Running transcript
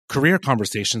Career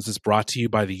Conversations is brought to you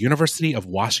by the University of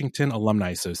Washington Alumni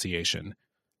Association.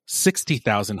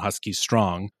 60,000 Huskies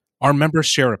strong, our members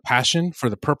share a passion for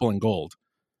the purple and gold.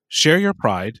 Share your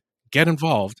pride, get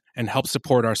involved, and help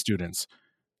support our students.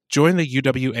 Join the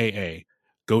UWAA.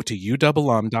 Go to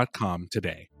uwalum.com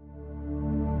today.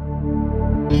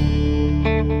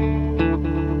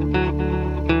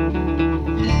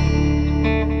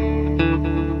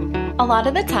 A lot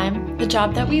of the time, the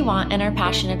job that we want and are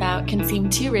passionate about can seem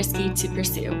too risky to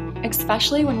pursue,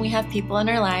 especially when we have people in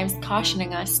our lives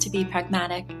cautioning us to be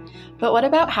pragmatic. But what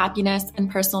about happiness and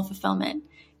personal fulfillment?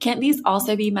 Can't these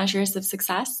also be measures of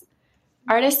success?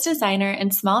 Artist, designer,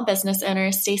 and small business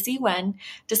owner Stacey Wen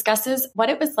discusses what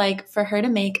it was like for her to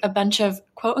make a bunch of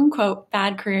quote-unquote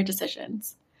bad career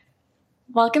decisions.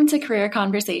 Welcome to Career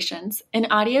Conversations, an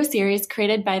audio series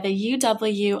created by the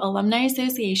UW Alumni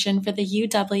Association for the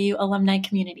UW alumni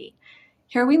community.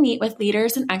 Here we meet with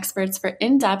leaders and experts for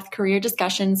in-depth career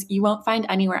discussions you won't find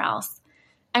anywhere else.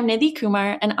 I'm Nidhi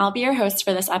Kumar, and I'll be your host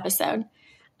for this episode.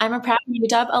 I'm a proud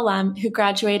UW alum who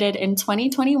graduated in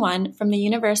 2021 from the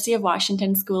University of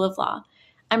Washington School of Law.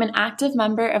 I'm an active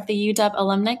member of the UW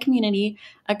alumni community,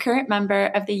 a current member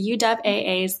of the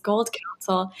UWAA's Gold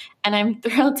Council, and I'm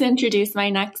thrilled to introduce my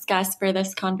next guest for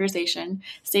this conversation,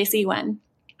 Stacey Wen.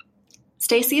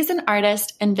 Stacey is an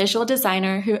artist and visual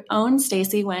designer who owns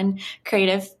Stacey Wen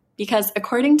Creative because,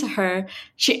 according to her,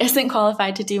 she isn't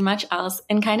qualified to do much else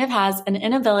and kind of has an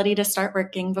inability to start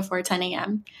working before 10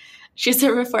 a.m. She's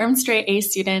a reformed straight A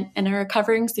student and a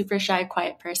recovering super shy,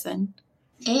 quiet person.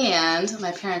 And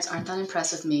my parents aren't that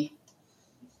impressed with me.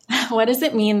 What does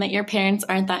it mean that your parents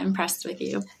aren't that impressed with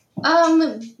you? I'm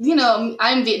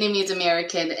Vietnamese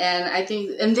American,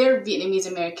 and they're Vietnamese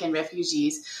American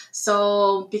refugees.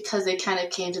 So because they kind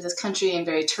of came to this country in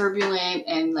very turbulent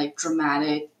and like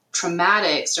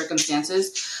traumatic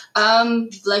circumstances,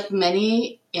 like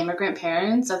many immigrant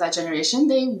parents of that generation,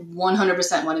 they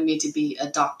 100% wanted me to be a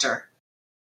doctor.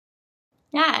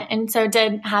 Yeah, and so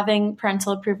did having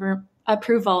parental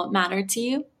approval matter to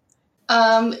you?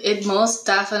 It most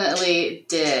definitely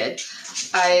did.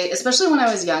 Especially when I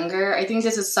was younger, I think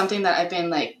this is something that I've been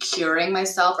like curing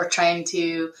myself or trying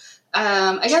to,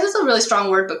 I guess it's a really strong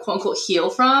word, but quote unquote heal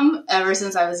from ever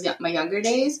since I was my younger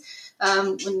days.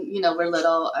 When, we're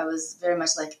little, I was very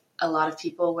much like a lot of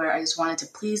people where I just wanted to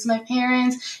please my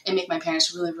parents and make my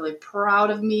parents really, really proud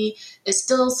of me. It's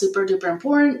still super duper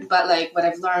important, but like what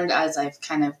I've learned as I've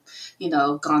kind of,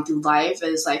 gone through life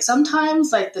is like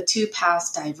sometimes like the two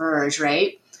paths diverge,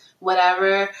 right?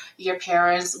 Whatever your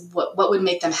parents, what would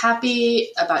make them happy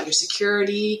about your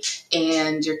security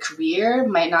and your career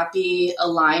might not be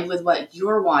aligned with what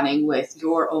you're wanting with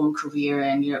your own career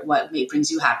and what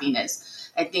brings you happiness.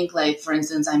 I think, like, for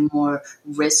instance, I'm more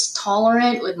risk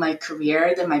tolerant with my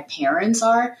career than my parents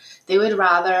are. They would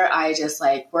rather I just,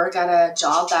 like, work at a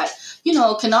job that,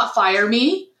 cannot fire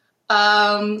me.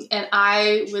 And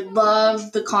I would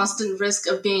love the constant risk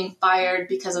of being fired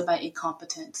because of my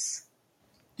incompetence.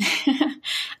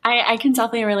 I can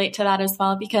definitely relate to that as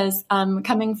well because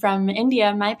coming from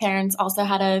India, my parents also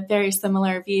had a very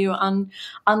similar view on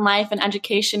life and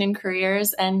education and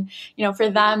careers. And, for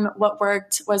them, what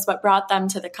worked was what brought them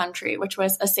to the country, which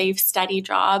was a safe, steady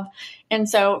job. And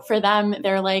so for them,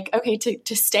 they're like, okay,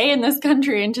 to stay in this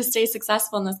country and to stay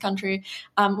successful in this country,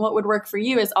 what would work for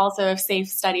you is also a safe,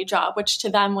 steady job, which to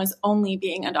them was only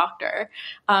being a doctor.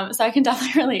 So I can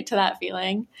definitely relate to that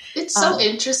feeling. It's so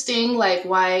interesting, like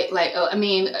why,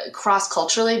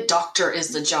 cross-culturally, doctor is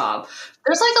the job.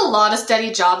 There's like a lot of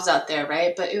steady jobs out there,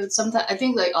 right? But it was sometimes, I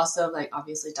think like also like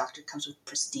obviously doctor comes with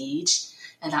prestige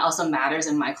and that also matters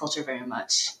in my culture very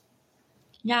much.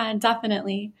 Yeah,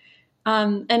 definitely.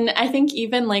 And I think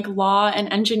even like law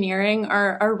and engineering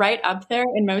are right up there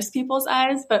in most people's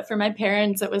eyes. But for my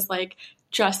parents, it was like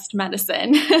just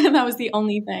medicine. That was the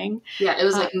only thing. Yeah, it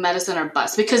was like medicine or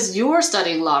bust because you're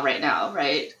studying law right now,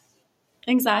 right?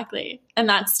 Exactly. And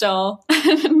that's still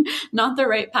not the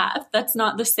right path. That's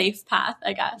not the safe path,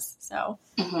 I guess. So,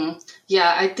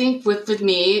 Yeah, I think with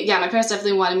me, my parents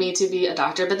definitely wanted me to be a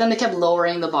doctor, but then they kept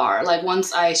lowering the bar. Like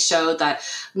once I showed that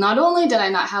not only did I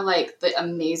not have like the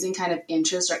amazing kind of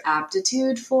interest or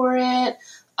aptitude for it,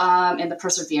 and the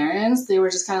perseverance, they were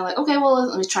just kind of like, okay, well,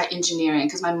 let me try engineering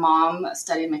because my mom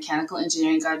studied mechanical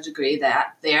engineering, got a degree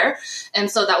there. And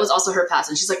so that was also her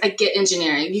passion. She's like, I get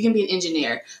engineering. You can be an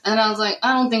engineer. And I was like,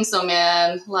 I don't think so,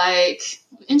 man. Like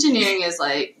engineering is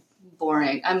like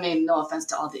boring. I mean, no offense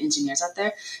to all the engineers out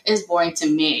there. It's boring to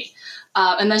me.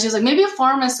 And then she was like, maybe a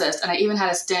pharmacist. And I even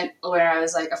had a stint where I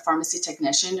was like a pharmacy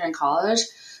technician during college.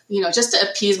 just to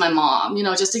appease my mom,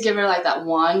 just to give her like that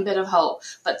one bit of hope.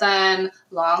 But then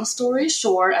long story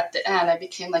short, at the end, I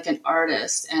became like an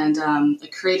artist and a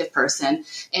creative person.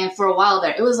 And for a while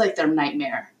there, it was like their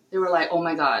nightmare. They were like, oh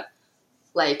my God,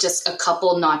 like just a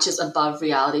couple notches above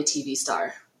reality TV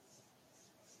star.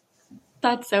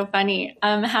 That's so funny.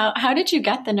 How did you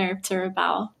get the nerve to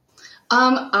rebel?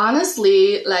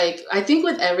 Honestly, like, I think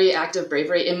with every act of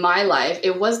bravery in my life,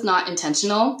 it was not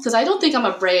intentional because I don't think I'm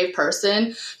a brave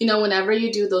person. Whenever you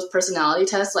do those personality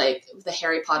tests, like the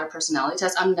Harry Potter personality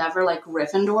test, I'm never like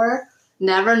Gryffindor,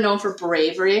 never known for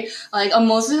bravery. Like, I'm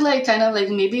mostly like kind of like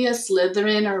maybe a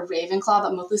Slytherin or a Ravenclaw,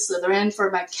 but mostly Slytherin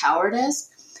for my cowardice.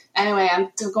 Anyway, I'm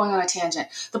going on a tangent.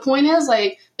 The point is,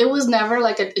 like, it was never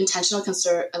like an intentional,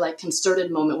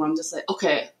 concerted moment where I'm just like,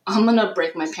 okay, I'm gonna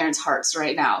break my parents' hearts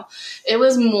right now. It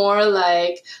was more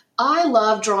like, I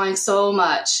love drawing so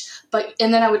much,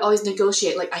 and then I would always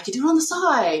negotiate, like, I could do it on the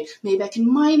side. Maybe I can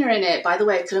minor in it. By the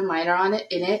way, I couldn't minor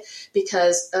in it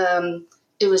because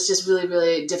it was just really,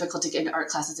 really difficult to get into art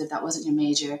classes if that wasn't your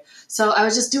major. So I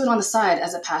would just do it on the side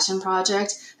as a passion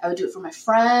project. I would do it for my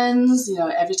friends.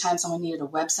 Every time someone needed a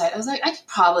website, I was like, I could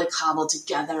probably cobble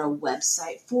together a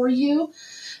website for you.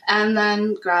 And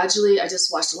then gradually I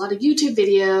just watched a lot of YouTube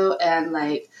video and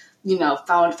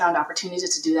found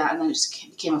opportunities to do that. And then it just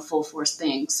became a full force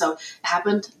thing. So it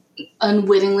happened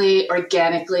unwittingly,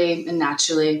 organically, and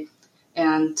naturally.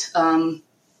 And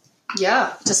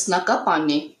just snuck up on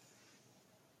me.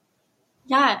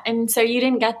 Yeah. And so you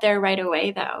didn't get there right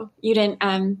away, though. You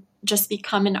didn't just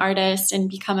become an artist and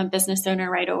become a business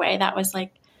owner right away. That was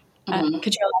like, could you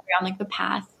elaborate on like the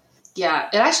path? Yeah,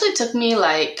 it actually took me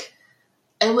I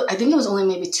think it was only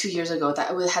maybe 2 years ago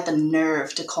that I had the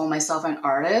nerve to call myself an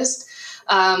artist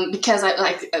because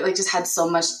I just had so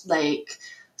much like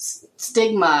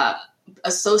stigma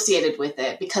associated with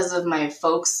it because of my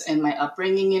folks and my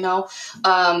upbringing. It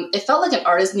felt like an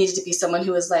artist needed to be someone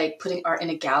who was like putting art in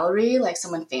a gallery, like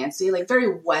someone fancy, like very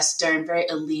Western, very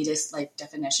elitist like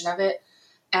definition of it.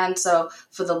 And so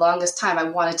for the longest time, I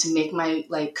wanted to make my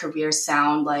like career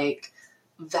sound like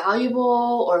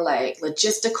valuable or like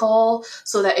logistical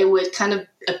so that it would kind of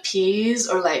appease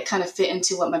or like kind of fit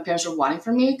into what my parents were wanting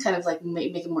for me, kind of like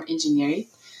make it more engineering.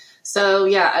 So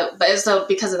so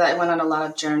because of that, I went on a lot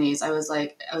of journeys. I was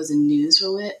in news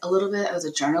for a little bit. I was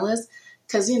a journalist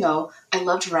because, I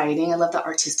loved writing. I love the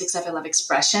artistic stuff. I love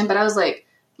expression. But I was like,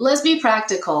 let's be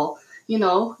practical.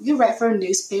 You write for a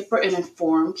newspaper and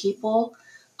inform people.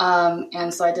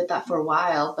 And so I did that for a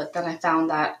while. But then I found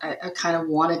that I kind of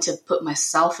wanted to put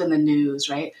myself in the news,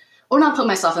 right? Or not put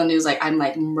myself in the news like I'm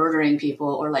like murdering people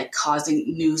or like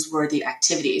causing newsworthy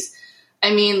activities.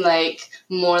 I mean, like,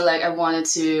 more like I wanted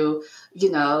to,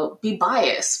 be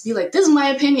biased. Be like, this is my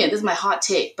opinion. This is my hot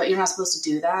take. But you're not supposed to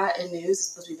do that in news. It's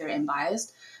supposed to be very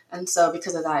unbiased. And so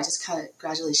because of that, I just kind of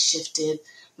gradually shifted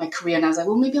my career. And I was like,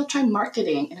 well, maybe I'll try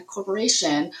marketing in a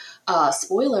corporation.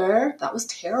 Spoiler, that was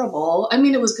terrible. I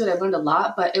mean, it was good. I learned a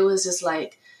lot. But it was just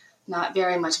like not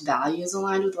very much values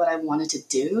aligned with what I wanted to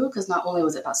do. Because not only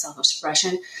was it about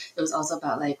self-expression, it was also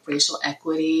about like racial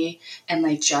equity and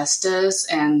like justice.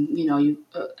 And,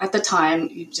 at the time,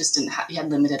 you just you had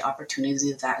limited opportunities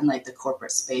of that in like the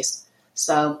corporate space.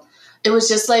 So it was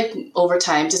just like over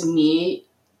time, just me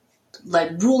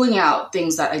like ruling out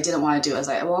things that I didn't want to do. I was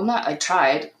like, well, I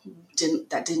tried,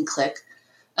 that didn't click.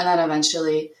 And then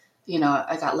eventually,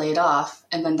 I got laid off.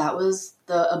 And then that was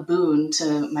a boon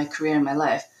to my career and my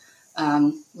life.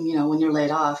 When you're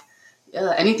laid off,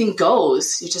 anything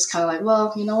goes. You're just kind of like,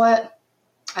 well, you know what?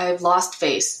 I've lost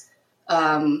face.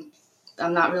 I'm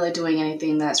not really doing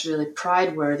anything that's really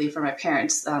pride worthy for my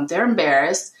parents. They're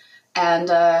embarrassed and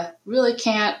really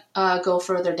can't go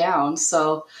further down.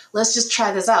 So let's just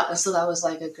try this out. And so that was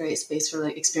like a great space for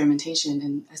like experimentation.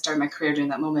 And I started my career during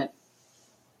that moment.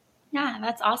 Yeah,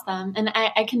 that's awesome. And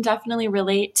I can definitely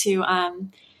relate to,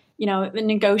 the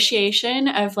negotiation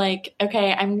of like,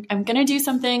 okay, I'm going to do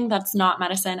something that's not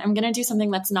medicine. I'm going to do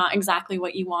something that's not exactly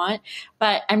what you want,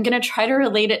 but I'm going to try to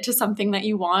relate it to something that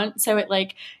you want. So it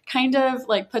like kind of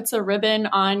like puts a ribbon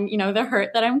on, the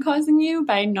hurt that I'm causing you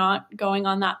by not going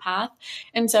on that path.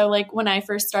 And so like when I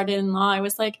first started in law, I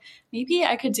was like, maybe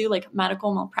I could do like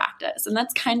medical malpractice, and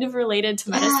that's kind of related to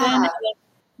medicine. Yeah.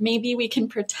 Maybe we can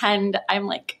pretend I'm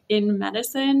like in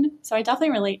medicine. So I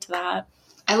definitely relate to that.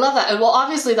 I love that. Well,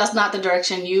 obviously that's not the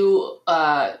direction you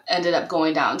ended up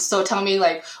going down. So tell me,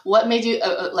 like, what made you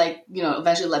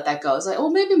eventually let that go? It's like, oh,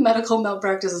 maybe medical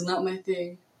malpractice is not my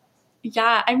thing.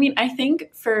 Yeah. I mean, I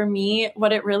think for me,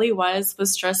 what it really was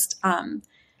just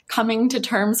coming to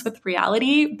terms with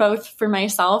reality, both for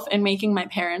myself and making my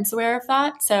parents aware of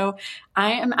that. So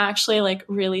I am actually like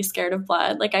really scared of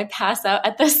blood. Like I pass out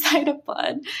at the sight of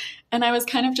blood. And I was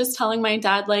kind of just telling my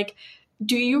dad, like,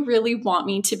 do you really want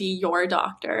me to be your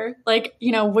doctor? Like,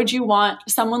 you know, would you want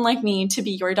someone like me to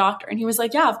be your doctor? And he was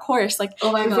like, yeah, of course. Like,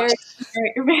 Oh my gosh.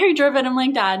 you're very driven. I'm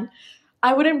like, Dad,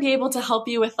 I wouldn't be able to help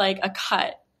you with like a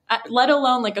cut, let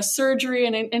alone like a surgery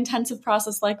and an intensive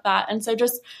process like that. And so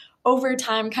just over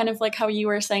time, kind of like how you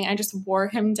were saying, I just wore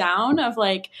him down of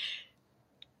like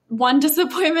one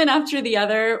disappointment after the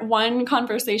other, one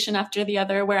conversation after the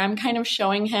other, where I'm kind of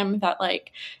showing him that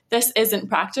like this isn't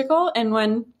practical. And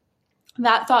when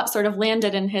that thought sort of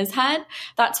landed in his head,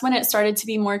 that's when it started to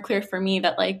be more clear for me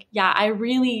that like, yeah,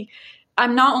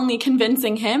 I'm not only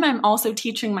convincing him, I'm also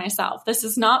teaching myself. This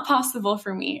is not possible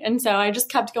for me. And so I just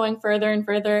kept going further and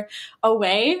further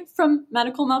away from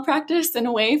medical malpractice and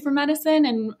away from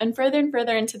medicine and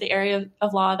further into the area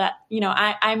of law that, you know,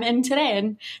 I'm in today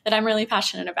and that I'm really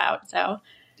passionate about. So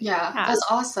yeah, that's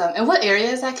awesome. And what area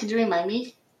is that? Could you remind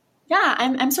me? Yeah,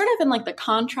 I'm sort of in like the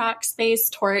contract space,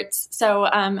 torts. So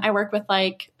I work with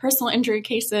like personal injury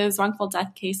cases, wrongful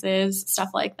death cases,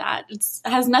 stuff like that. It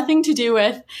has nothing to do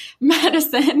with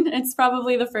medicine. It's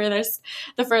probably the furthest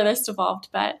evolved,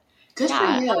 but good for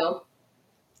you.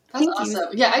 That's Thank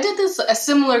awesome. you. Yeah, I did a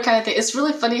similar kind of thing. It's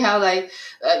really funny how like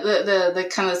the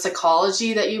kind of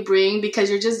psychology that you bring, because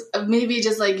you're just maybe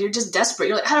just like you're just desperate.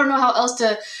 You're like, I don't know how else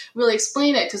to really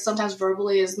explain it, because sometimes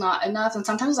verbally is not enough, and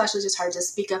sometimes it's actually just hard to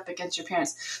speak up against your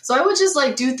parents. So I would just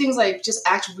like do things like just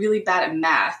act really bad at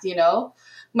math, you know?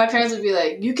 My parents would be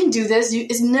like, you can do this.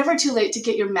 It's never too late to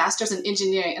get your master's in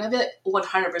engineering. And I'd be like,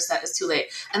 100% it's too late.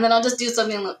 And then I'll just do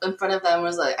something in front of them where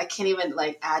it's like, I can't even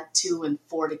like add 2 and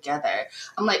 4 together.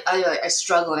 I'm like, I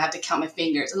struggle and I have to count my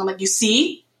fingers. And I'm like, you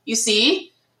see,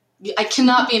 I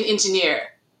cannot be an engineer.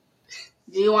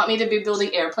 Do you want me to be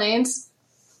building airplanes?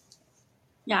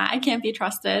 Yeah, I can't be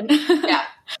trusted. Yeah.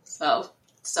 So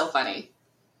funny.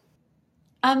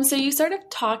 So you sort of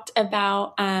talked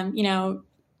about,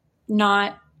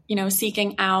 not,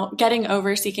 getting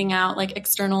over seeking out like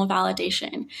external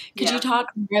validation. Could you talk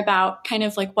more about kind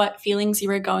of like what feelings you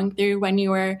were going through when you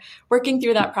were working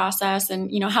through that process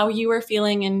and, how you were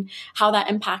feeling and how that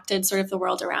impacted sort of the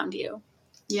world around you?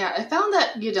 Yeah, I found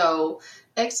that,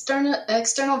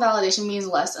 external validation means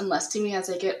less and less to me as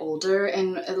I get older.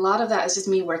 And a lot of that is just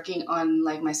me working on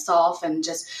like myself and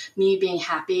just me being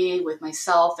happy with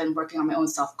myself and working on my own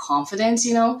self-confidence,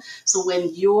 So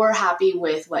when you're happy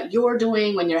with what you're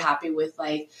doing, when you're happy with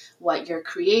like what you're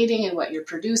creating and what you're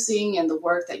producing and the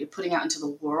work that you're putting out into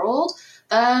the world,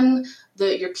 then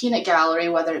your peanut gallery,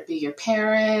 whether it be your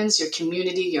parents, your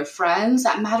community, your friends,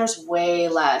 that matters way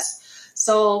less.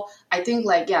 So I think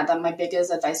that my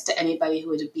biggest advice to anybody who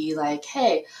would be like,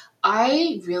 hey,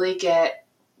 I really get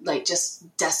like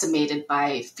just decimated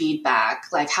by feedback.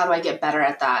 Like, how do I get better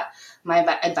at that? My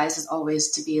advice is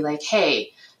always to be like,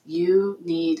 hey, you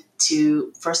need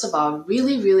to, first of all,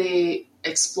 really, really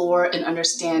explore and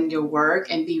understand your work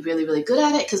and be really, really good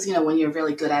at it. Because, when you're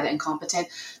really good at it and competent,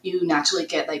 you naturally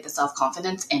get like the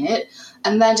self-confidence in it.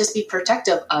 And then just be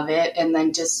protective of it and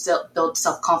then just build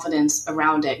self-confidence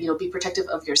around it. Be protective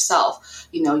of yourself.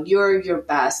 You're your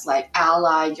best like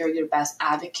ally, you're your best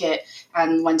advocate.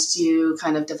 And once you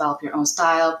kind of develop your own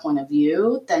style, point of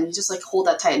view, then you just like hold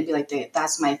that tight and be like,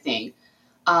 that's my thing.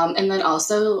 And then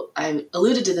also, I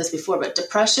alluded to this before, but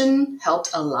depression helped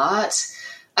a lot.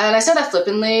 And I said that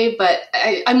flippantly, but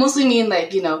I mostly mean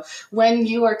like, when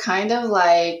you are kind of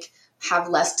like have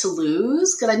less to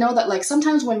lose. Because I know that like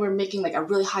sometimes when we're making like a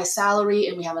really high salary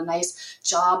and we have a nice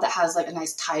job that has like a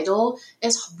nice title,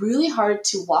 it's really hard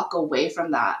to walk away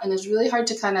from that. And it's really hard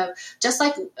to kind of, just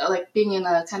like being in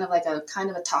a kind of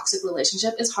a toxic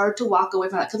relationship, it's hard to walk away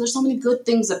from that because there's so many good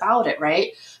things about it,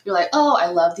 right? You're like, oh, I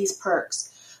love these perks.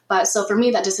 But so for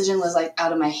me, that decision was like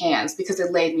out of my hands because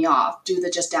it laid me off due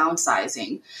to just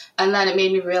downsizing. And then it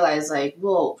made me realize like,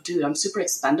 whoa, dude, I'm super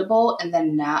expendable. And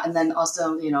then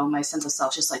also, my sense of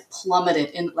self just like plummeted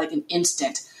in like an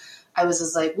instant. I was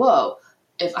just like, whoa,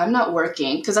 if I'm not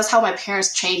working, because that's how my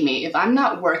parents trained me. If I'm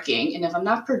not working and if I'm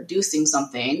not producing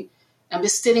something, I'm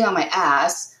just sitting on my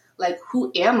ass, like, who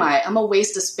am I? I'm a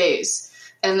waste of space.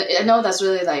 And I know that's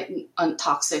really like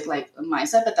toxic like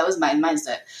mindset, but that was my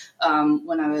mindset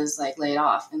when I was like laid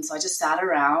off. And so I just sat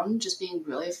around just being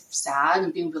really sad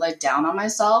and being really down on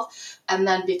myself. And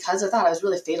then because of that, I was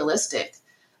really fatalistic.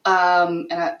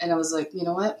 And I was like, you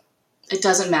know what? It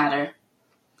doesn't matter.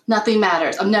 Nothing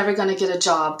matters. I'm never going to get a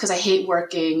job because I hate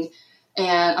working.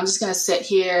 And I'm just going to sit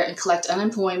here and collect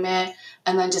unemployment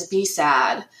and then just be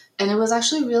sad. And it was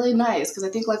actually really nice because I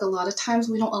think like a lot of times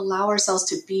we don't allow ourselves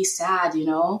to be sad, you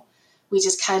know? We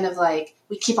just kind of like,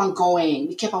 we keep on going,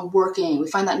 we keep on working, we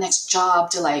find that next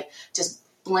job to like just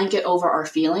blanket over our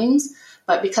feelings.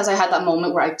 But because I had that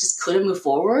moment where I just couldn't move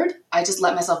forward, I just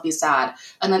let myself be sad.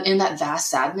 And then in that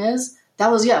vast sadness, that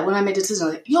was, when I made the decision,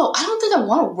 like, yo, I don't think I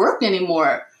want to work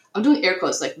anymore. I'm doing air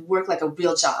quotes, like work like a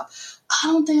real job. I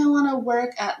don't think I want to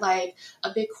work at like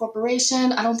a big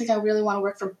corporation. I don't think I really want to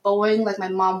work for Boeing like my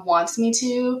mom wants me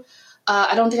to.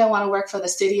 I don't think I want to work for the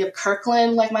city of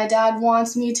Kirkland like my dad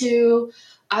wants me to.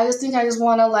 I just think I just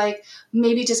want to like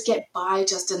maybe just get by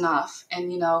just enough.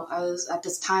 And, I was at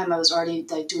this time, I was already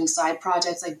like doing side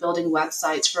projects, like building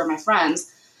websites for my friends.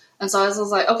 And so I was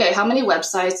like, okay, how many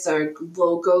websites or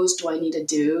logos do I need to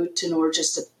do in order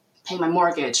just to pay my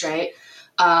mortgage, right?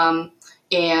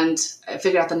 And I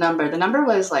figured out the number. The number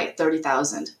was like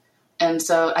 30,000. And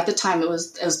so at the time it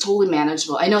was totally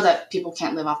manageable. I know that people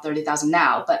can't live off 30,000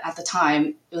 now, but at the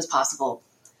time it was possible.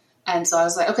 And so I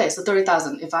was like, okay, so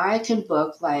 30,000. If I can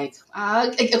book like,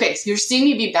 okay, so you're seeing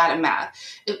me be bad at math.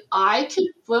 If I can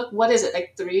book, what is it,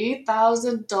 like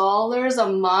 $3,000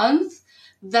 a month,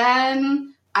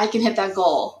 then I can hit that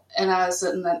goal. And that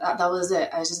was it.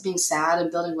 I was just being sad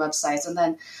and building websites.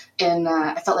 And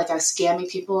I felt like I was scamming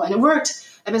people, and it worked.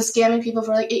 I've been scamming people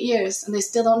for like 8 years, and they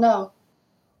still don't know.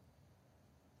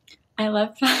 I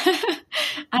love that.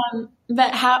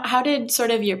 But how did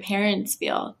sort of your parents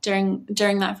feel during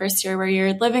that first year where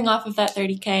you're living off of that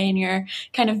 30K and you're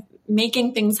kind of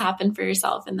making things happen for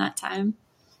yourself in that time?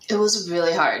 It was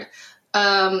really hard.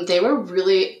 They were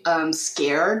really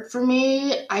scared for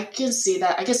me. I can see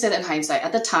that. I can say that in hindsight.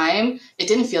 At the time, it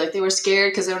didn't feel like they were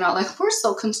scared because they were not like, we're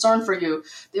so concerned for you.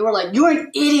 They were like, you're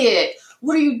an idiot.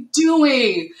 What are you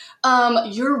doing?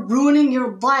 You're ruining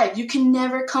your life. You can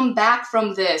never come back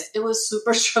from this. It was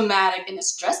super traumatic and it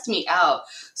stressed me out.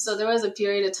 So there was a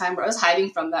period of time where I was hiding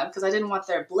from them because I didn't want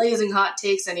their blazing hot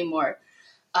takes anymore.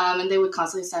 And they would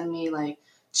constantly send me like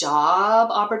job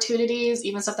opportunities,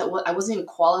 even stuff that I wasn't even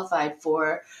qualified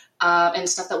for, and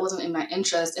stuff that wasn't in my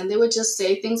interest. And they would just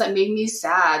say things that made me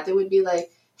sad. They would be like,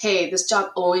 hey, this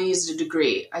job only needs a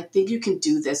degree. I think you can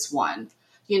do this one.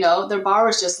 Their bar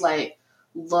was just like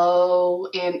low.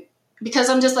 And because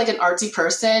I'm just like an artsy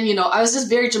person, I was just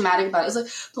very dramatic about it. I was like,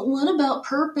 but what about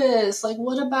purpose? Like,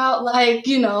 what about like,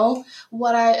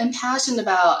 what I am passionate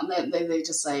about? And they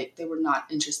just like, they were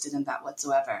not interested in that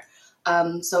whatsoever.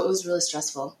 So it was really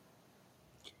stressful.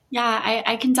 Yeah,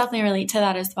 I can definitely relate to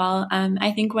that as well.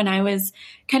 I think when I was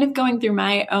kind of going through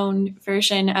my own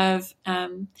version of,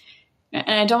 and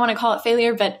I don't want to call it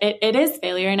failure, but it is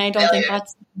failure. And I don't think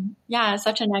that's,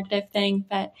 such a negative thing.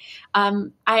 But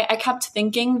I kept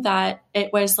thinking that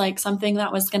it was like something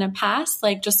that was going to pass,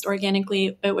 like just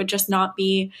organically, it would just not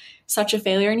be such a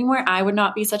failure anymore. I would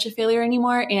not be such a failure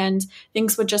anymore, and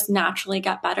things would just naturally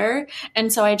get better.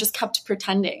 And so I just kept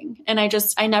pretending. And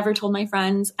I never told my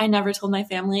friends, I never told my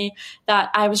family that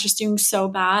I was just doing so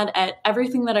bad at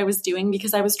everything that I was doing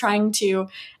because I was trying to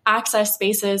access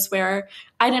spaces where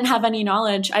I didn't have any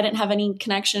knowledge, I didn't have any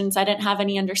connections, I didn't have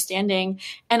any understanding.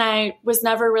 And I was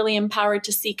never really empowered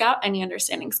to seek out any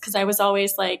understandings because I was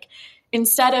always like,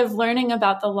 instead of learning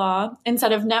about the law,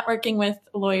 instead of networking with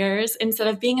lawyers, instead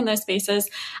of being in those spaces,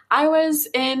 I was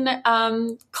in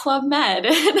Club Med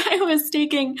and I was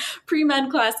taking pre-med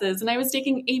classes and I was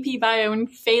taking AP Bio and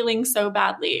failing so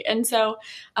badly. And so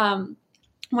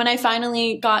when I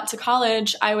finally got to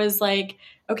college, I was like,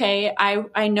 okay,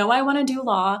 I know I want to do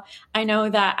law. I know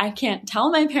that I can't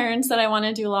tell my parents that I want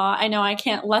to do law. I know I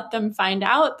can't let them find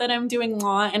out that I'm doing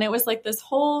law. And it was like this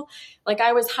whole, like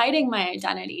I was hiding my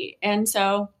identity. And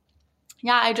so,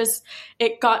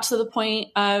 it got to the point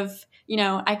of,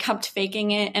 I kept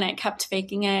faking it and I kept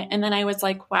faking it. And then I was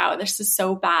like, wow, this is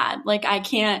so bad. Like I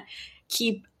can't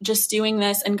keep just doing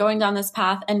this and going down this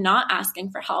path and not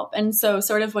asking for help. And so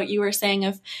sort of what you were saying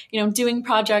of, doing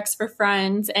projects for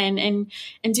friends and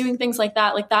doing things like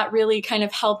that really kind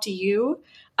of helped you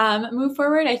move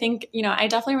forward. I think, I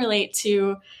definitely relate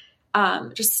to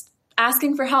just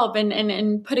asking for help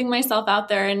and putting myself out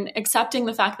there and accepting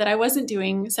the fact that I wasn't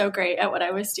doing so great at what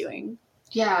I was doing.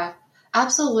 Yeah.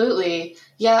 Absolutely.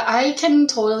 Yeah, I can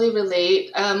totally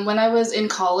relate. When I was in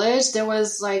college, there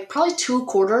was like probably 2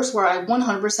 quarters where I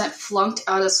 100% flunked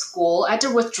out of school. I had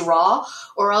to withdraw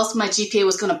or else my GPA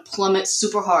was going to plummet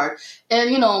super hard.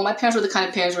 And, my parents were the kind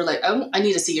of parents who were like, I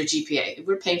need to see your GPA. If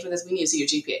we're paying for this, we need to see your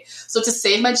GPA. So to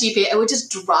save my GPA, I would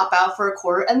just drop out for a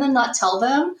quarter and then not tell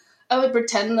them. I would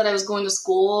pretend that I was going to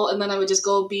school and then I would just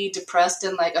go be depressed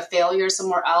and like a failure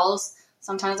somewhere else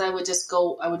Sometimes I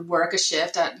would work a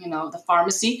shift at, the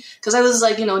pharmacy because I was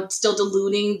like, still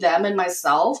deluding them and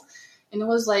myself. And it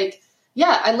was like,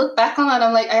 yeah, I look back on that.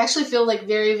 I'm like, I actually feel like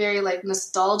very, very like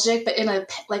nostalgic, but in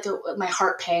my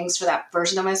heart pangs for that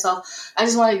version of myself. I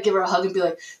just want to give her a hug and be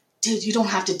like, dude, you don't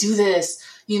have to do this,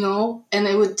 And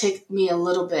it would take me a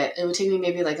little bit. It would take me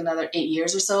maybe like another 8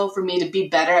 years or so for me to be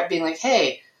better at being like,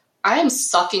 hey, I am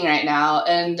sucking right now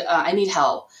and I need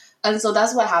help. And so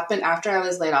that's what happened after I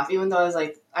was laid off. Even though I was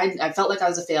like, I felt like I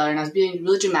was a failure and I was being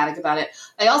really dramatic about it.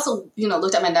 I also,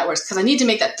 looked at my networks because I need to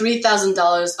make that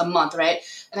 $3,000 a month, right?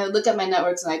 And I would look at my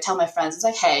networks and I tell my friends, it's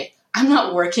like, hey, I'm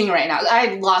not working right now.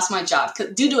 I lost my job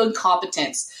due to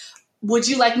incompetence. Would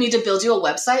you like me to build you a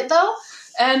website though?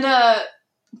 And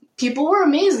people were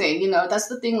amazing. That's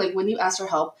the thing. Like when you ask for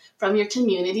help from your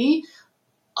community,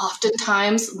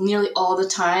 oftentimes, nearly all the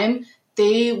time,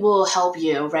 they will help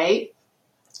you, right?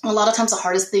 A lot of times the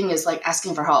hardest thing is like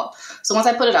asking for help. So once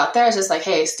I put it out there, it's just like,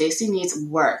 hey, Stacy needs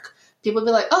work. People be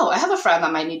like, oh, I have a friend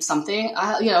that might need something,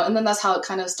 and then that's how it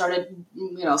kind of started,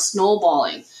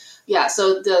 snowballing. Yeah.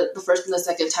 So the first and the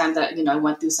second time that, I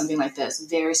went through something like this,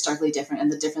 very starkly different.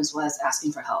 And the difference was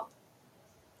asking for help.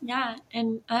 Yeah.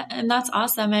 And that's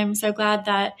awesome. I'm so glad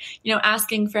that,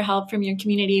 asking for help from your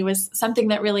community was something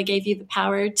that really gave you the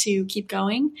power to keep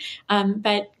going.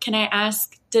 But can I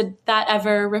ask, did that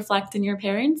ever reflect in your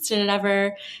parents? Did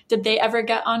they ever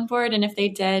get on board? And if they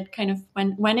did, kind of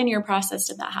when in your process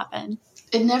did that happen?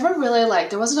 It never really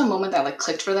there wasn't a moment that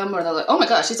clicked for them where they're like, oh my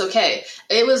gosh, she's okay.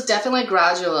 It was definitely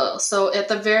gradual. So at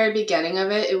the very beginning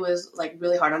of it, it was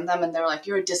really hard on them. And they were like,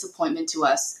 you're a disappointment to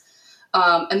us.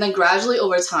 And then gradually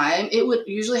over time, it would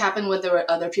usually happen when there were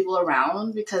other people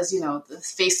around because, the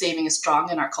face saving is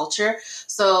strong in our culture.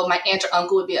 So my aunt or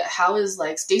uncle would be like, how is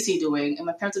Stacy doing? And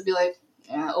my parents would be like,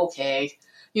 yeah, okay,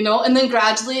 and then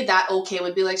gradually that okay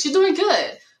would be like, she's doing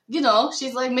good.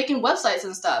 She's making websites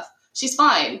and stuff. She's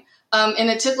fine. And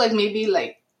it took maybe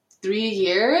 3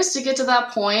 years to get to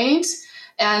that point.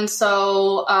 And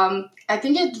so I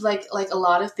think it like a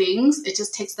lot of things, it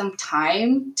just takes them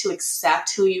time to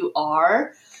accept who you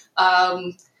are.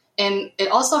 And it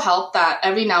also helped that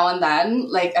every now and then,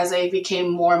 as I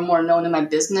became more and more known in my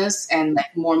business and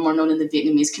more and more known in the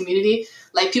Vietnamese community,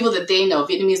 people that they know,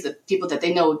 the people that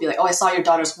they know would be like, oh, I saw your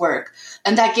daughter's work.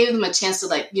 And that gave them a chance to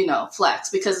flex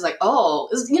because it's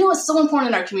it's so important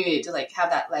in our community to have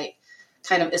that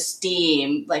kind of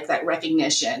esteem, that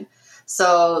recognition.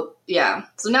 So yeah.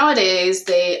 So nowadays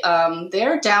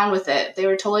they're down with it. They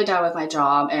were totally down with my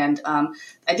job. And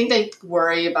I think they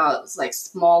worry about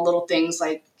small little things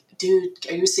dude,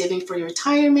 are you saving for your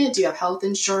retirement? Do you have health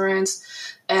insurance?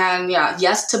 And yeah,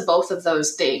 yes to both of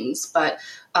those things. But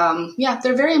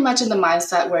they're very much in the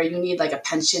mindset where you need a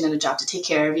pension and a job to take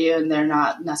care of you. And they're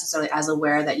not necessarily as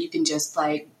aware that you can just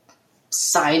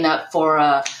sign up for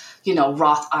a,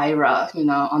 Roth IRA,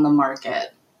 on the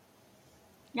market.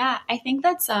 Yeah, I think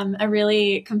that's a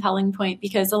really compelling point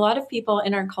because a lot of people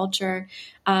in our culture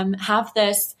have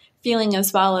this feeling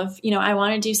as well of, I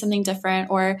want to do something different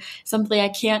or simply I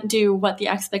can't do what the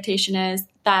expectation is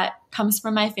that comes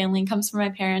from my family, comes from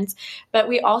my parents. But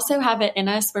we also have it in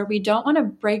us where we don't want to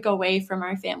break away from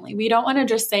our family. We don't want to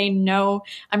just say, no,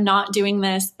 I'm not doing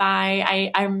this.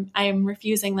 Bye. I'm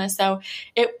refusing this. So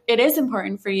it is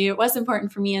important for you. It was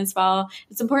important for me as well.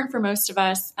 It's important for most of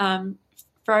us.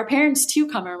 For our parents to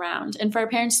come around and for our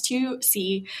parents to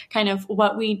see kind of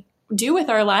what we do with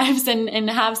our lives and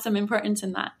have some importance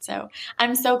in that. So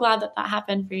I'm so glad that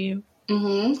happened for you.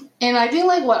 Mm-hmm. And I think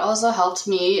what also helped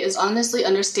me is honestly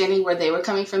understanding where they were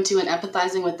coming from too and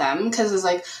empathizing with them because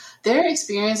it's their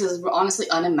experiences were honestly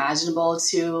unimaginable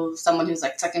to someone who's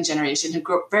second generation who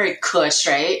grew up very cush,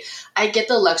 right? I get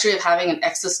the luxury of having an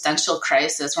existential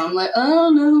crisis where I'm I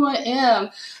don't know who I am.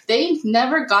 They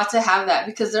never got to have that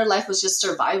because their life was just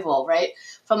survival, right?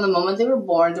 From the moment they were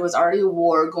born, there was already a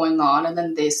war going on, and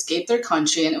then they escaped their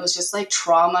country, and it was just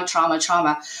trauma.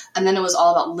 And then it was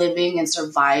all about living and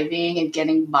surviving and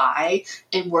getting by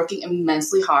and working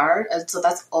immensely hard. And so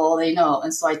that's all they know.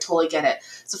 And so I totally get it.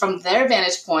 So from their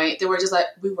vantage point, they were just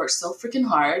we worked so freaking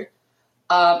hard.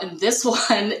 And this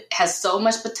one has so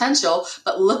much potential,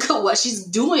 but look at what she's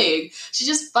doing. She's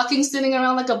just fucking sitting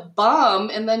around like a bum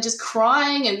and then just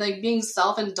crying and being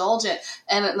self-indulgent.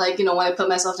 And when I put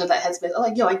myself into that headspace,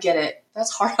 I'm yo, I get it.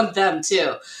 That's hard on them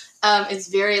too. It's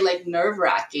very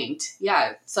nerve-wracking.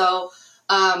 Yeah. So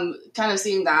kind of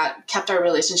seeing that kept our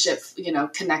relationship,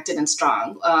 connected and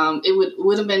strong. It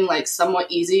would have been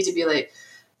somewhat easy to be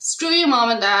screw you,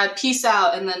 mom and dad, peace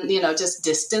out. And then, just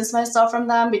distance myself from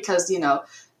them because,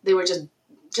 they were just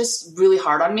just really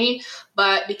hard on me.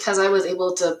 But because I was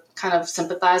able to kind of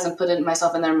sympathize and put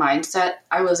myself in their mindset,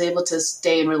 I was able to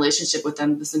stay in relationship with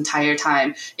them this entire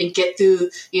time and get through,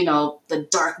 the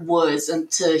dark woods and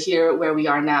to here where we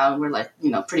are now. We're like,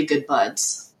 pretty good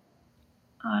buds.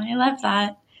 Oh, I love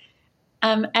that.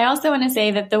 I also want to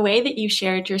say that the way that you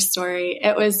shared your story,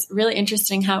 it was really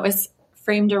interesting how it was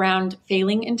framed around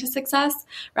failing into success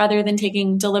rather than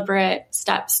taking deliberate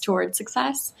steps towards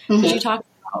success. Mm-hmm. Could you talk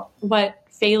about what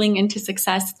failing into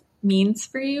success means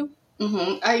for you?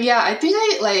 Mm-hmm. I think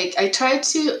I tried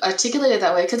to articulate it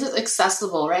that way because it's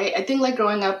accessible, right? I think like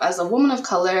growing up as a woman of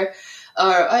color,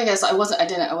 or I guess I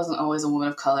wasn't always a woman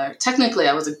of color. Technically,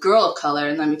 I was a girl of color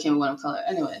and then became a woman of color.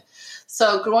 Anyway,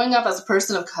 so growing up as a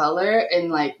person of color and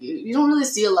like you don't really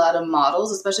see a lot of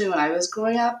models, especially when I was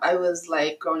growing up. I was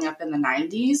like growing up in the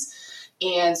 90s.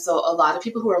 And so a lot of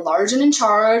people who are large and in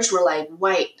charge were like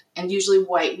white, and usually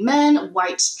white men,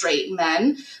 white straight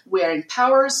men wearing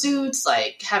power suits,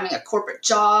 like having a corporate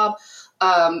job.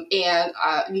 When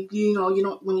you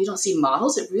don't see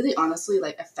models, it really honestly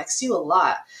like affects you a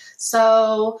lot.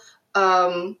 So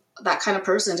that kind of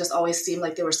person just always seemed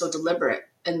like they were so deliberate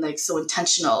and like so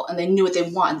intentional, and they knew what they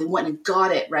want and they went and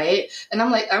got it, right? And I'm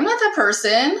like, I'm not that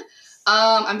person.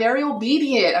 I'm very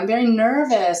obedient. I'm very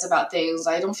nervous about things.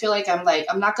 I don't feel like I'm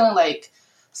not going to like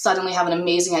suddenly have an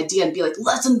amazing idea and be like,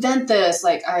 let's invent this.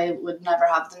 Like I would never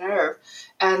have the nerve.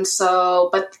 And so,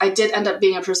 but I did end up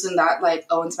being a person that like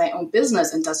owns my own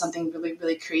business and does something really,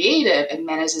 really creative and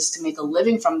manages to make a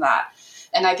living from that.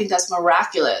 And I think that's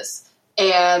miraculous.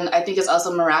 And I think it's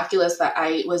also miraculous that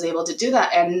I was able to do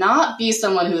that and not be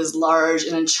someone who is large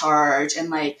and in charge and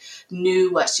like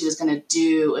knew what she was going to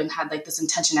do and had like this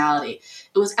intentionality.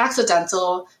 It was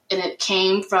accidental, and it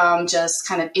came from just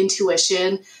kind of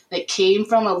intuition. It came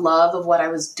from a love of what I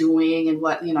was doing and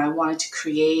what, I wanted to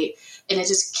create. And it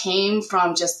just came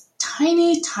from just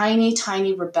tiny, tiny,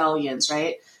 tiny rebellions,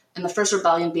 right? And the first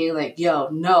rebellion being like, yo,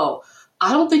 no,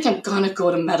 I don't think I'm going to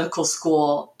go to medical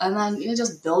school. And then it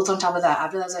just builds on top of that.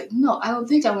 After that, I was like, no, I don't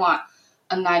think I want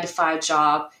a 9-to-5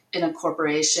 job in a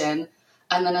corporation.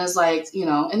 And then I was like,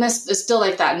 and it's still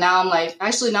like that. Now I'm like,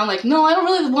 no, I don't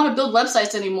really want to build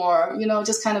websites anymore. It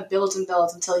just kind of builds and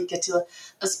builds until you get to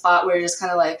a spot where you're just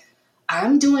kind of like,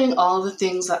 I'm doing all the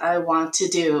things that I want to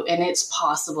do, and it's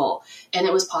possible. And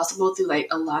it was possible through like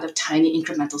a lot of tiny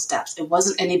incremental steps. It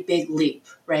wasn't any big leap,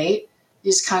 right?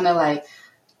 You just kind of like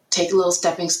take little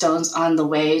stepping stones on the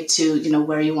way to,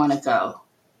 where you want to go.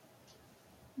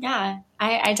 Yeah,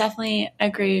 I definitely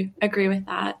agree with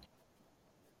that.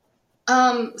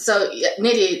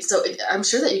 Nidhi, so I'm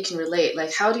sure that you can relate.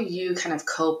 Like, how do you kind of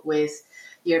cope with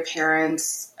your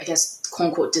parents', I guess, quote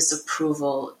unquote,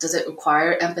 disapproval? Does it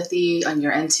require empathy on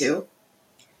your end too?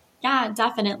 Yeah,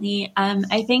 definitely.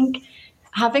 I think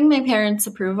having my parents'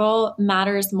 approval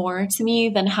matters more to me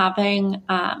than having,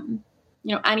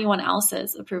 anyone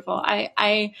else's approval.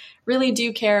 I really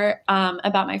do care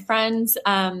about my friends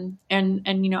and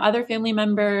other family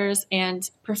members and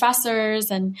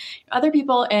professors and other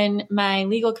people in my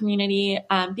legal community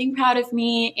being proud of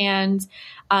me and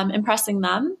impressing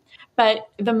them. But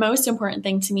the most important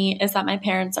thing to me is that my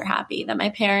parents are happy, that my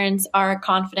parents are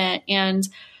confident, and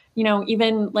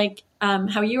even like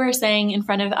how you were saying in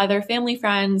front of other family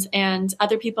friends and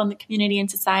other people in the community and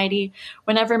society,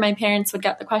 whenever my parents would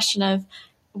get the question of,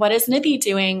 what is Nidhi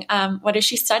doing? What is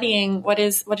she studying? What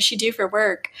does she do for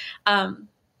work?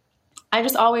 I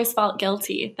just always felt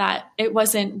guilty that it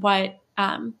wasn't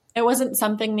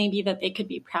something maybe that they could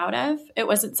be proud of. It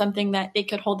wasn't something that they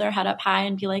could hold their head up high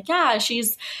and be like, yeah,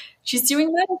 she's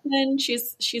doing medicine.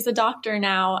 She's a doctor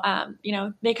now.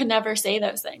 They could never say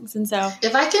those things. And so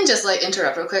if I can just like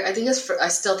interrupt real quick, I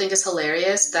still think it's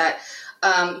hilarious that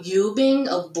you being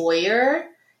a lawyer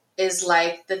is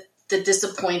like the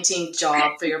disappointing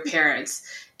job for your parents.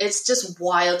 It's just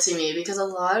wild to me because a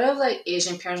lot of like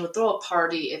Asian parents would throw a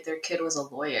party if their kid was a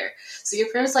lawyer. So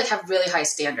your parents like have really high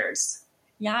standards.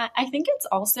 Yeah, I think it's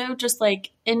also just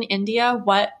like in India,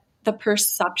 what the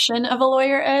perception of a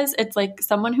lawyer is. It's like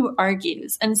someone who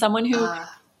argues and someone who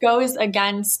goes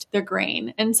against the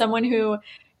grain and someone who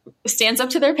stands up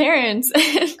to their parents.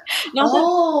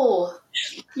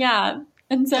 Yeah.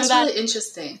 And so that's really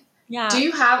interesting. Yeah. Do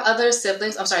you have other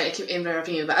siblings? I'm sorry, I keep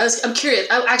interrupting you, but I'm curious.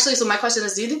 So my question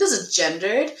is, do you think this is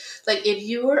gendered? Like, if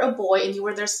you were a boy and you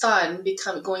were their son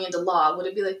going into law, would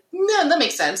it be like, no, that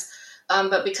makes sense?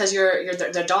 But because you're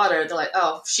their daughter, they're like,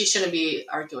 oh, she shouldn't be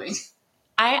arguing.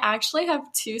 I actually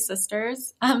have two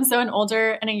sisters, so an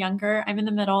older and a younger. I'm in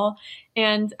the middle.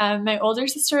 And my older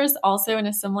sister is also in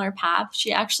a similar path.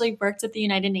 She actually worked at the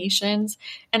United Nations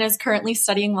and is currently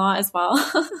studying law as well.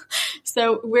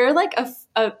 So we're like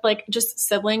like just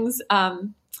siblings,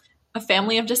 a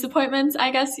family of disappointments,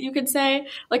 I guess you could say.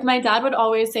 Like my dad would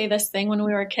always say this thing when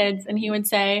we were kids, and he would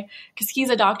say, because he's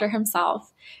a doctor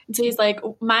himself. And so he's like,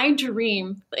 my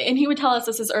dream, and he would tell us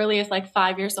this as early as like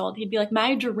 5 years old. He'd be like,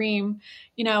 my dream,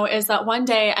 is that one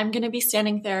day I'm going to be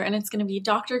standing there and it's going to be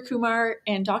Dr. Kumar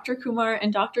and Dr. Kumar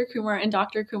and Dr. Kumar and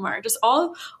Dr. Kumar, just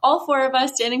all four of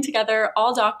us standing together,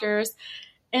 all doctors.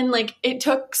 And like, it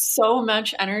took so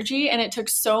much energy and it took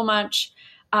so much,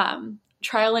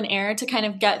 trial and error to kind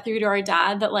of get through to our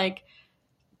dad that like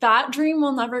that dream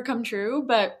will never come true,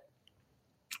 but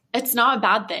it's not a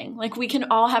bad thing. Like we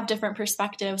can all have different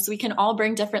perspectives. We can all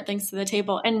bring different things to the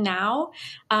table. And now,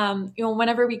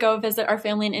 whenever we go visit our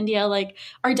family in India, like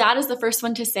our dad is the first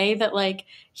one to say that like,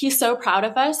 he's so proud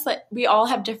of us that we all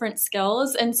have different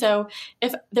skills. And so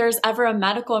if there's ever a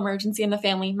medical emergency in the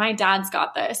family, my dad's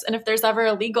got this. And if there's ever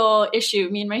a legal issue,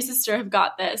 me and my sister have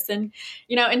got this. And,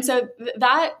 and so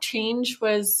that change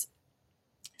was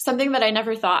something that I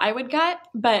never thought I would get,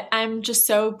 but I'm just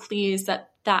so pleased that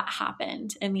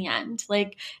happened in the end.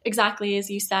 Like exactly as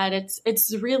you said,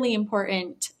 it's really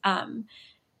important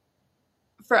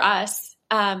for us,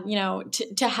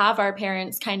 to have our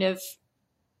parents kind of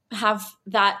have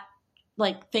that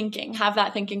thinking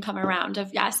come around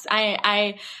of, yes,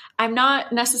 I'm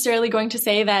not necessarily going to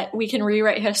say that we can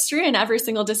rewrite history and every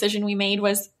single decision we made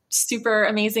was super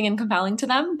amazing and compelling to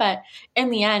them. But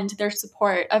in the end, their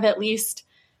support of at least,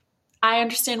 I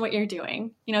understand what you're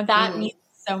doing, that means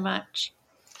so much.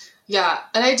 Yeah.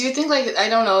 And I do think I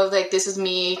don't know if this is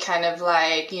me kind of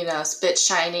spit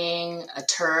shining a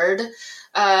turd.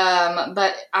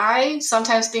 But I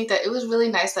sometimes think that it was really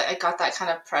nice that I got that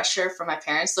kind of pressure from my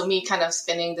parents. So me kind of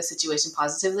spinning the situation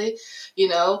positively,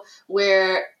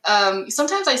 where,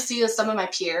 sometimes I see some of my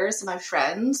peers, my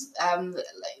friends,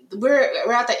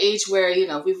 we're at the age where,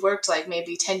 we've worked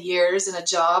maybe 10 years in a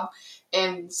job.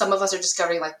 And some of us are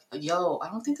discovering yo, I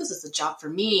don't think this is a job for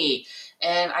me.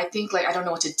 And I think I don't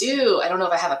know what to do. I don't know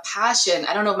if I have a passion.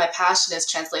 I don't know if my passion is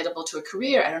translatable to a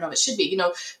career. I don't know if it should be,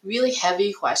 really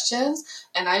heavy questions.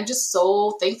 And I'm just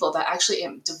so thankful that I actually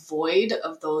am devoid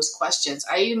of those questions.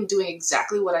 I am doing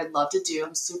exactly what I love to do.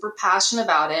 I'm super passionate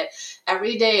about it.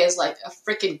 Every day is like a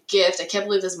freaking gift. I can't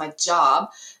believe this is my job.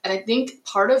 And I think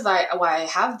part of why I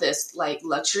have this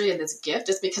luxury and this gift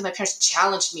is because my parents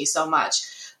challenged me so much.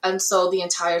 And so the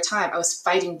entire time I was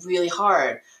fighting really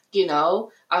hard,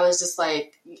 I was just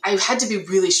I had to be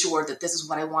really sure that this is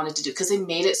what I wanted to do because they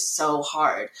made it so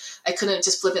hard. I couldn't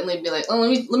just flippantly be like, oh,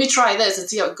 let me try this and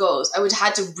see how it goes. I would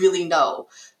had to really know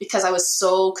because I was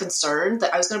so concerned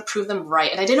that I was going to prove them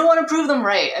right. And I didn't want to prove them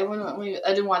right. I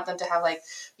didn't want them to have I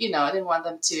didn't want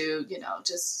them to,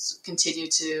 just continue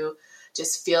to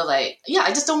just feel I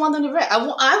just don't want them to be right. I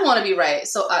want to be right.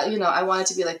 So, I wanted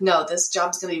to be no, this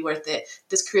job's going to be worth it.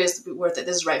 This career is worth it.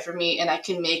 This is right for me. And I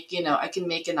can make, I can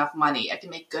make enough money. I can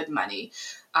make good money.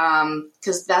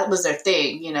 Cause that was their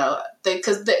thing,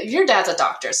 because your dad's a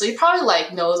doctor. So he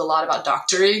probably knows a lot about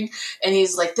doctoring. And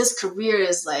he's this career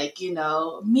is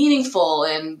meaningful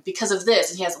and because of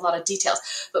this, and he has a lot of details.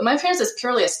 But my parents is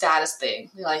purely a status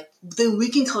thing. Then we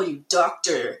can call you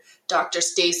Dr.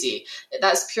 Stacy.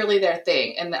 That's purely their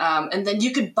thing. And then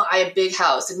you could buy a big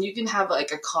house and you can have a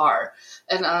car.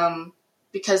 And,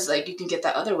 because you can get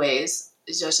that other ways.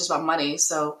 It's just about money.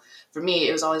 So for me,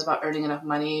 it was always about earning enough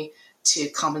money to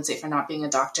compensate for not being a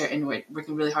doctor and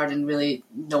working really hard and really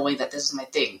knowing that this is my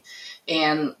thing.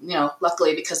 And,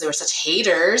 luckily because they were such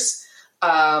haters,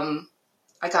 I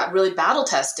got really battle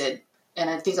tested. And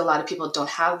I think a lot of people don't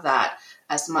have that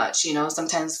as much,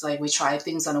 sometimes we try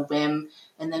things on a whim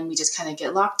and then we just kind of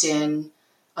get locked in.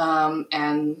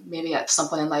 And maybe at some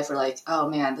point in life, we're oh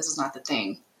man, this is not the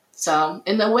thing. So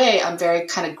in a way, I'm very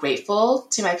kind of grateful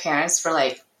to my parents for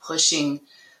pushing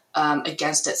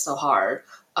against it so hard.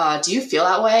 Do you feel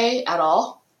that way at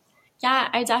all? Yeah,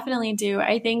 I definitely do.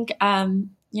 I think,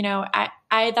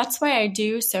 I that's why I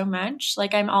do so much.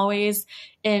 I'm always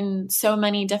in so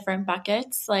many different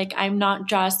buckets. I'm not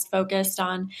just focused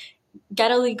on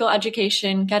get a legal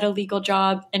education, get a legal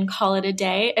job and call it a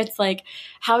day. It's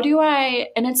how do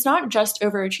and it's not just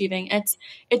overachieving.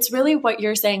 It's really what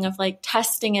you're saying of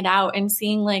testing it out and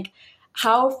seeing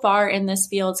how far in this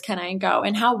field can I go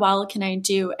and how well can I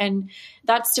do? And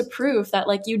that's to prove that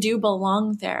like you do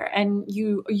belong there and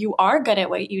you are good at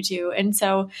what you do. And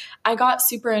so I got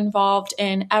super involved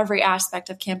in every aspect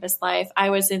of campus life. I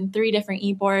was in 3 different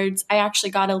e-boards. I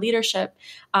actually got a leadership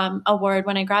award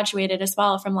when I graduated as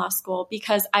well from law school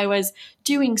because I was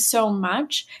doing so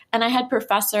much. And I had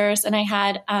professors and I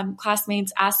had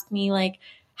classmates ask me like,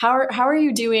 how are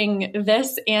you doing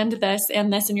this and this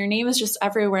and this? And your name is just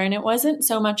everywhere. And it wasn't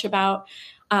so much about,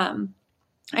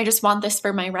 I just want this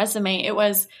for my resume. It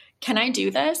was, can I do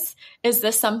this? Is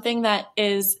this something that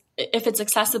is, if it's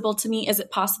accessible to me, is it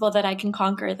possible that I can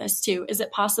conquer this too? Is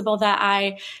it possible that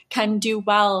I can do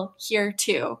well here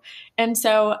too? And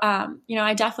so,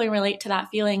 I definitely relate to that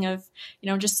feeling of,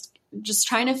 just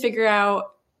trying to figure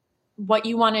out what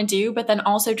you want to do, but then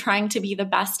also trying to be the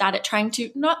best at it, trying to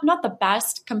not the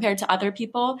best compared to other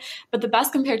people, but the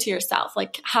best compared to yourself.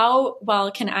 Like, how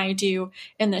well can I do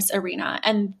in this arena?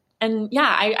 And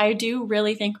yeah, I do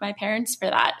really thank my parents for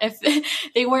that. If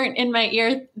they weren't in my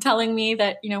ear telling me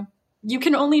that, you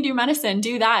can only do medicine,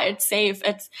 do that. It's safe.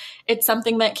 It's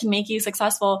something that can make you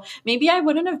successful. Maybe I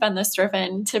wouldn't have been this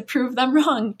driven to prove them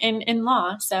wrong in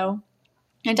law. So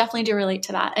I definitely do relate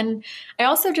to that. And I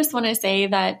also just want to say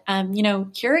that,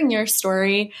 hearing your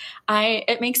story,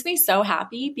 it makes me so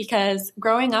happy because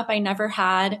growing up, I never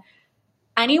had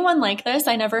anyone like this.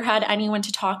 I never had anyone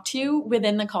to talk to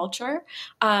within the culture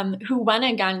who went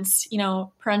against,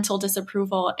 parental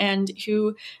disapproval and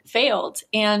who failed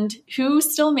and who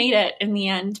still made it in the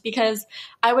end. Because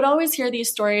I would always hear these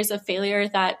stories of failure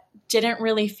that didn't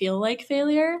really feel like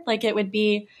failure. Like it would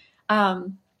be,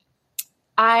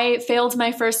 I failed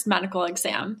my first medical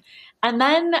exam and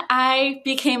then I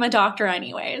became a doctor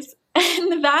anyways.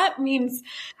 And that means,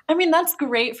 that's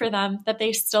great for them that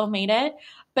they still made it.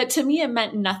 But to me, it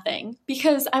meant nothing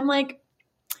because I'm like,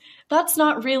 that's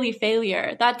not really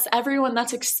failure. That's everyone,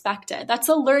 that's expected. That's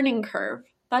a learning curve.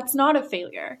 That's not a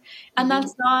failure. And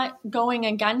that's not going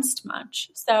against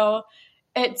much. So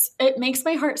it makes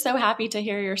my heart so happy to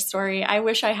hear your story. I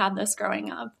wish I had this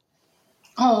growing up.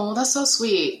 Oh, that's so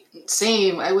sweet.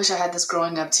 Same. I wish I had this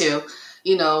growing up too.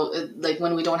 Like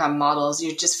when we don't have models,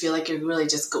 you just feel like you're really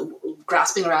just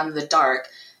grasping around in the dark.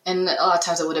 And a lot of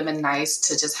times it would have been nice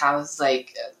to just have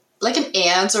like an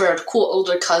aunt or a cool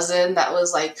older cousin that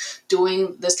was like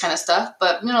doing this kind of stuff.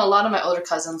 But, a lot of my older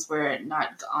cousins were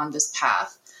not on this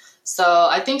path. So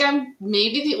I think I'm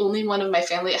maybe the only one of my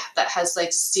family that has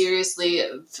like seriously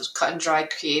cut and dry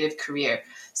creative career.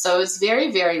 So it's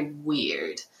very, very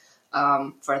weird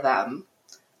for them.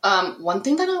 One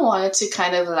thing that I wanted to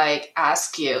kind of like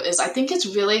ask you is I think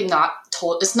it's really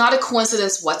it's not a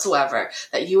coincidence whatsoever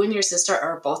that you and your sister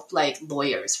are both like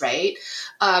lawyers, right?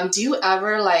 Do you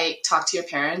ever like talk to your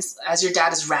parents as your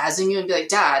dad is razzing you and be like,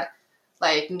 Dad,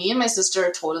 like me and my sister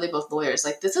are totally both lawyers.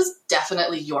 Like this is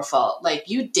definitely your fault. Like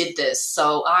you did this.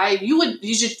 So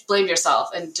you should blame yourself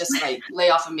and just like lay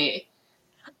off of me.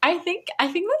 I think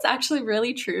that's actually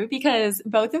really true because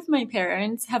both of my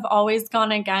parents have always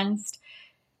gone against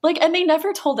and they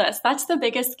never told us. That's the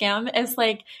biggest scam is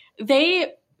like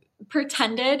they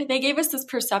pretended, they gave us this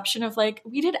perception of like,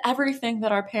 we did everything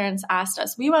that our parents asked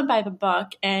us. We went by the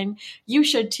book and you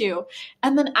should too.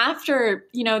 And then after,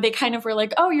 they kind of were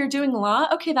like, oh, you're doing law?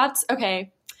 Okay, that's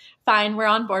okay. Fine. We're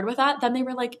on board with that. Then they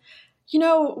were like,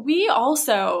 we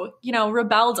also,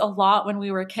 rebelled a lot when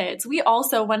we were kids. We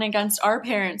also went against our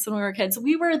parents when we were kids.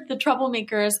 We were the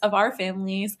troublemakers of our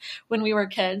families when we were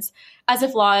kids, as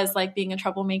if law is like being a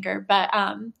troublemaker. But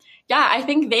yeah, I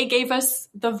think they gave us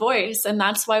the voice, and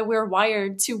that's why we're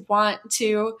wired to want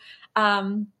to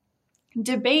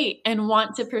debate and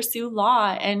want to pursue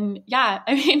law. And yeah,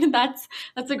 that's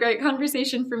a great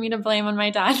conversation for me to blame on my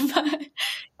dad. But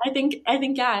I think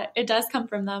yeah, it does come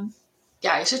from them.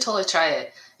 Yeah, you should totally try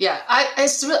it. Yeah,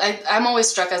 I'm always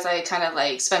struck as I kind of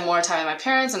like spend more time with my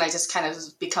parents and I just kind of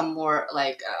become more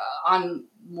like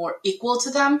more equal to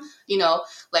them,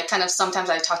 like kind of sometimes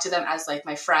I talk to them as like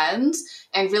my friends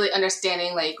and really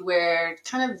understanding like where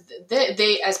kind of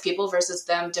they as people versus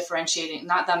them differentiating,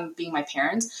 not them being my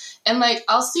parents. And like,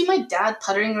 I'll see my dad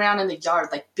puttering around in the yard,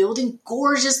 like building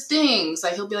gorgeous things.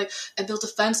 Like he'll be like, I built a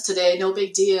fence today, no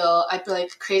big deal. I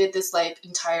like created this like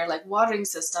entire like watering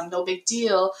system, no big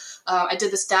deal. I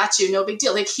did the statue, no big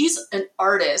deal. Like he's an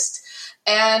artist.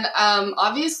 And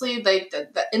obviously, like,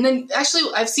 and then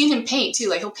actually, I've seen him paint too.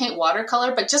 Like, he'll paint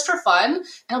watercolor, but just for fun. And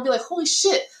I'll be like, "Holy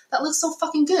shit! that looks so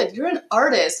fucking good. You're an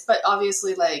artist. But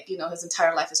obviously, like, you know, his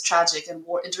entire life is tragic and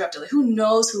war interrupted. Like, who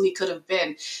knows who he could have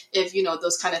been if, you know,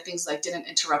 those kind of things like didn't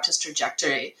interrupt his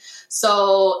trajectory.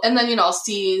 So, and then, you know, I'll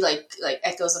see like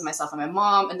echoes of myself and my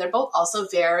mom, and they're both also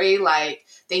very like,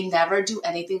 they never do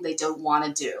anything they don't want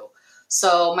to do.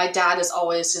 So my dad is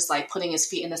always just like putting his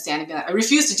feet in the sand and being like, I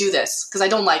refuse to do this because I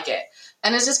don't like it.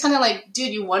 And it's just kind of like,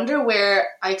 dude, you wonder where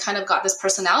I kind of got this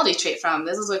personality trait from.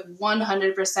 This is like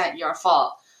 100% your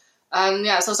fault.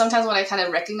 Yeah, so sometimes when I kind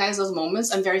of recognize those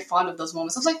moments, I'm very fond of those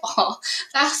moments. I was like, oh,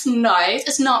 that's nice.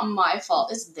 It's not my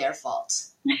fault. It's their fault.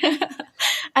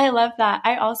 I love that.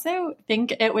 I also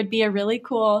think it would be a really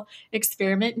cool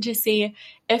experiment to see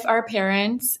if our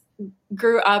parents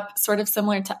grew up sort of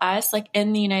similar to us, like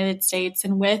in the United States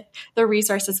and with the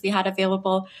resources we had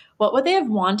available, what would they have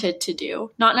wanted to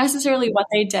do? Not necessarily what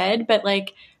they did, but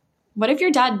like, what if your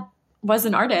dad was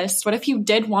an artist? What if you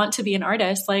did want to be an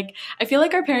artist? Like, I feel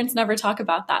like our parents never talk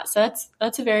about that. So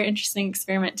that's a very interesting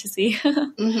experiment to see.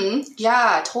 Mm-hmm.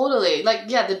 Yeah, totally. Like,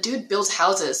 yeah, the dude builds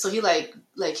houses. So he like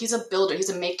he's a builder,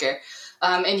 he's a maker.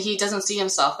 And he doesn't see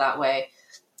himself that way.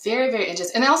 Very, very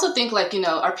interesting. And I also think, like, you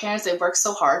know, our parents, they work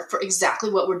so hard for exactly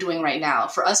what we're doing right now,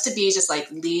 for us to be just like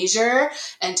leisure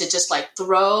and to just like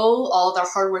throw all their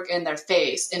hard work in their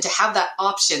face and to have that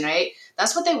option, right?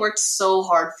 That's what they worked so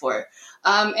hard for.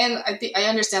 And I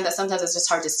understand that sometimes it's just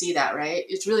hard to see that, right?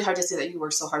 It's really hard to see that you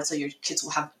work so hard so your kids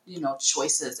will have, you know,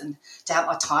 choices and to have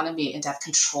autonomy and to have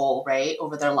control, right,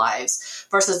 over their lives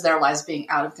versus their lives being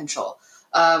out of control.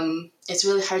 It's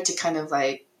really hard to kind of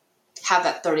like have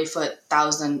that 30-foot,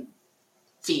 1,000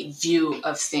 feet view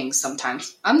of things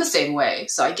sometimes. I'm the same way,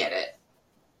 so I get it.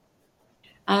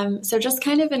 So just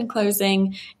kind of in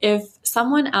closing, if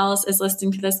someone else is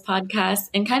listening to this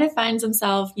podcast and kind of finds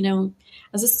himself, you know,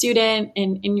 as a student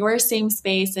in your same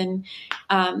space and,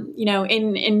 you know,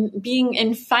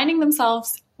 in finding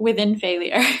themselves within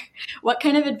failure, what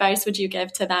kind of advice would you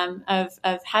give to them of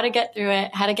how to get through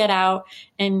it, how to get out,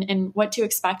 and what to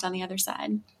expect on the other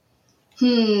side?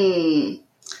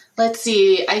 Let's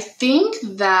see. I think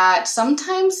that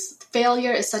sometimes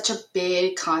failure is such a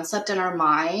big concept in our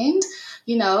mind,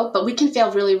 you know, but we can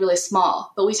fail really, really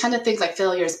small. But we tend to think like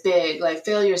failure is big, like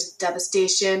failure is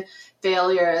devastation.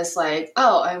 Failure is like,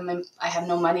 oh, I have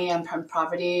no money, I'm in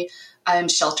poverty, I'm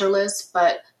shelterless.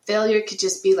 But failure could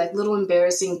just be like little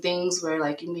embarrassing things where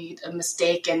like you made a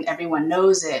mistake and everyone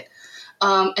knows it.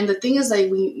 And the thing is, like,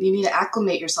 you need to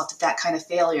acclimate yourself to that kind of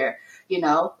failure. You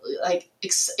know, like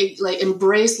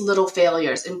embrace little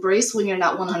failures. Embrace when you're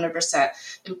not 100%.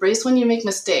 Embrace when you make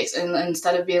mistakes. And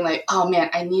instead of being like, oh man,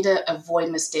 I need to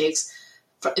avoid mistakes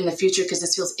in the future because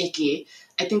this feels icky.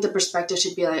 I think the perspective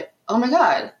should be like, oh my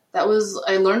God,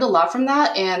 I learned a lot from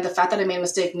that. And the fact that I made a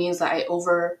mistake means that I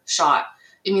overshot.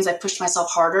 It means I pushed myself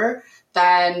harder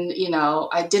than, you know,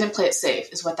 I didn't play it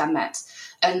safe is what that meant.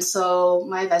 And so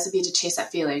my advice would be to chase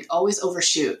that feeling. Always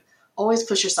overshoot. Always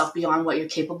push yourself beyond what you're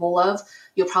capable of.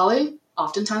 You'll probably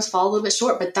oftentimes fall a little bit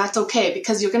short, but that's okay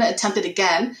because you're going to attempt it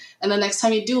again. And the next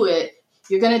time you do it,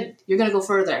 you're going to go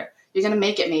further. You're going to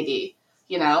make it maybe,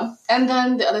 you know? And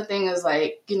then the other thing is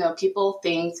like, you know, people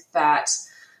think that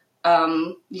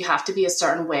you have to be a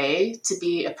certain way to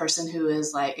be a person who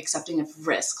is like accepting of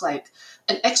risk, like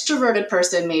an extroverted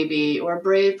person maybe, or a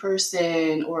brave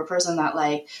person, or a person that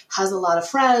like has a lot of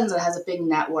friends and has a big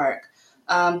network.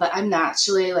 But I'm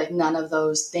naturally like none of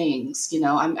those things, you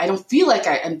know, I don't feel like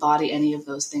I embody any of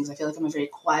those things. I feel like I'm a very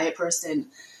quiet person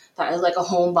that is like a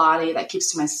homebody that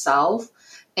keeps to myself.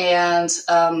 And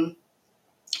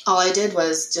all I did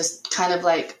was just kind of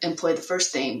like employ the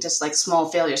first thing, just like small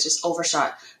failures, just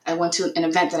overshot. I went to an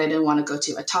event that I didn't want to go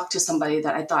to. I talked to somebody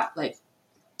that I thought like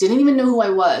didn't even know who I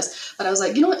was, but I was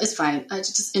like, you know what, it's fine. I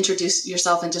just introduce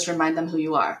yourself and just remind them who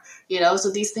you are, you know? So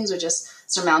these things are just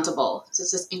surmountable. So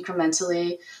it's just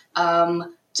incrementally,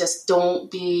 just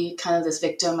don't be kind of this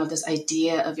victim of this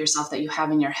idea of yourself that you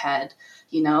have in your head.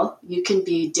 You know, you can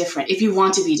be different if you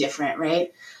want to be different,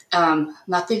 right?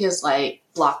 Nothing is like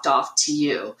blocked off to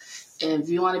you. If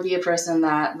you want to be a person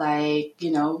that like, you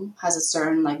know, has a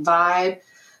certain like vibe,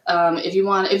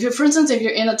 for instance, if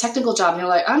you're in a technical job and you're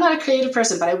like, I'm not a creative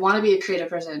person, but I want to be a creative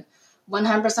person,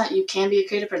 100% you can be a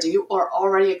creative person. You are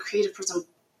already a creative person,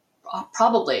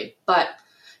 probably, but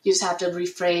you just have to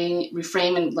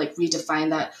reframe and like redefine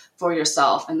that for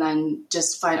yourself and then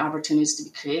just find opportunities to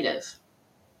be creative.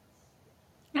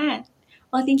 Yeah.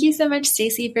 Well, thank you so much,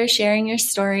 Stacey, for sharing your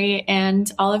story and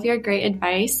all of your great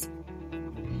advice.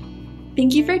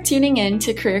 Thank you for tuning in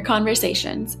to Career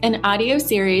Conversations, an audio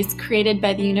series created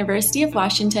by the University of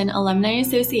Washington Alumni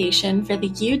Association for the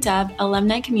UW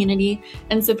alumni community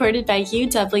and supported by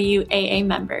UWAA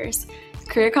members.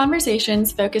 Career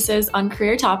Conversations focuses on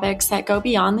career topics that go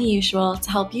beyond the usual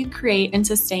to help you create and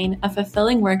sustain a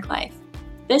fulfilling work life.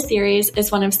 This series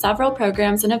is one of several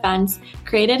programs and events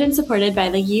created and supported by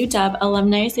the UW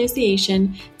Alumni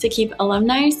Association to keep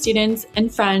alumni, students,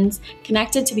 and friends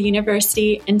connected to the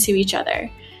university and to each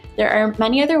other. There are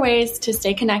many other ways to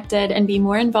stay connected and be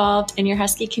more involved in your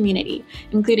Husky community,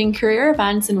 including career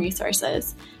events and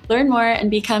resources. Learn more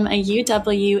and become a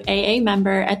UWAA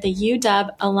member at the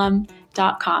uwalum.com.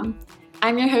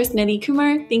 I'm your host, Nidhi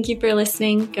Kumar. Thank you for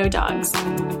listening. Go Dogs.